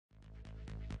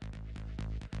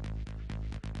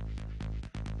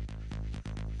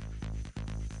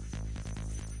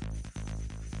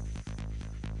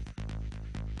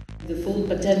The full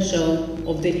potential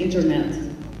of the internet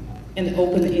and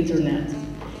open internet.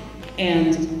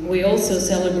 And we're also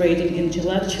celebrating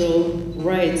intellectual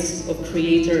rights of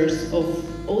creators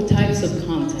of all types of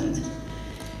content.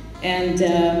 And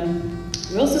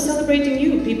we're also celebrating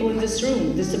you, people in this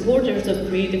room, the supporters of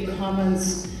Creative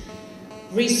Commons,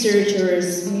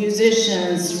 researchers,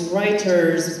 musicians,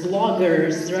 writers,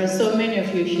 bloggers. There are so many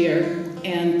of you here.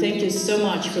 And thank you so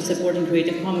much for supporting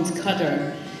Creative Commons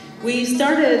Qatar. We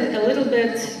started a little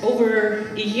bit over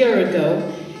a year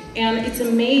ago, and it's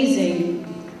amazing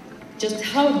just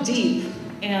how deep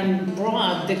and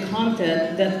broad the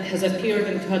content that has appeared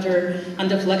in Qatar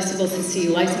under flexible CC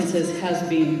licenses has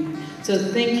been. So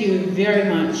thank you very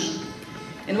much.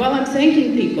 And while I'm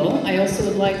thanking people, I also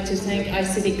would like to thank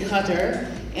ictQATAR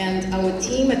and our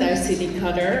team at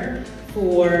ictQATAR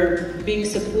for being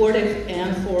supportive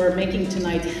and for making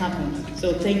tonight happen.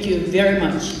 So thank you very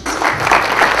much.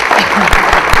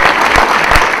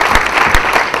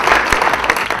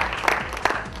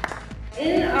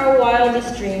 In our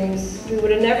wildest dreams, we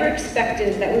would have never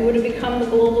expected that we would have become the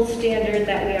global standard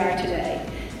that we are today.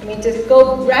 I mean, to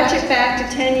go ratchet back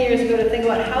to 10 years ago to think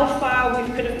about how far we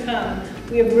could have come,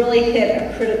 we have really hit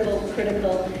a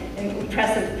critical and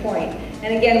impressive point.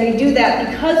 And again, we do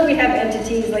that because we have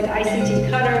entities like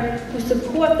ictQATAR who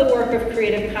support the work of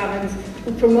Creative Commons,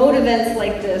 who promote events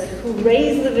like this, who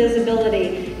raise the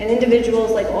visibility, and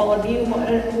individuals like all of you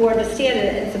who understand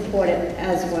it and support it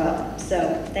as well.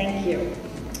 So, thank you.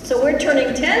 So we're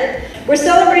turning 10. We're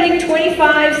celebrating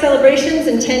 25 celebrations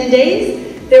in 10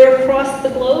 days. They're across the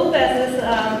globe, as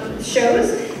this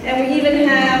shows. And we even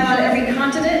have on every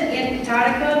continent,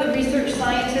 Antarctica, the research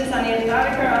scientists on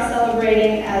Antarctica are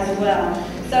celebrating as well.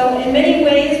 So in many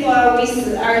ways, while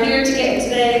we are here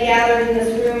today gathered in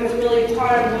this room, it's really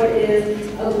part of what is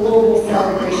a global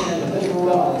celebration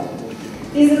overall.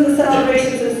 These are the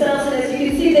celebrations themselves, and as you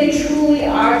can see, they truly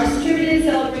are distributed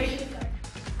celebrations.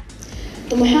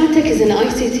 طموحاتك is an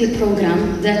ICT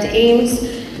program that aims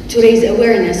to raise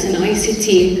awareness in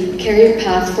ICT career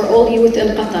path for all youth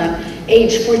in Qatar,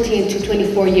 aged 14 to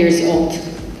 24 years old.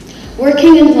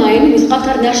 Working in line with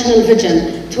Qatar National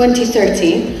Vision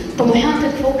 2030,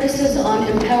 طموحاتك focuses on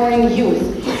empowering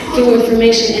youth through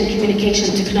information and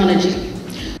communication technology.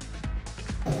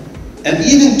 And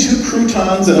even 2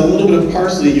 croutons and a little bit of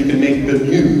parsley you can make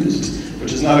bemused,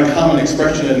 which is not a common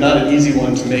expression and not an easy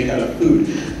one to make out of food.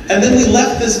 And then we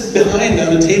left this behind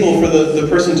on the table for the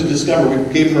person to discover.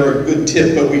 We gave her a good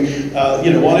tip, but we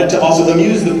wanted to also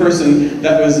amuse the person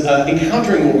that was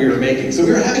encountering what we were making. So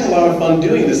we were having a lot of fun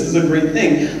doing this. This is a great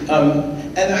thing.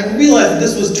 And I realized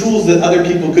this was tools that other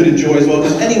people could enjoy as well,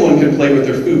 because anyone can play with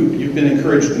their food. You've been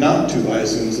encouraged not to, I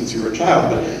assume, since you were a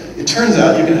child, but it turns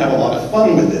out you can have a lot of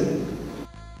fun with it.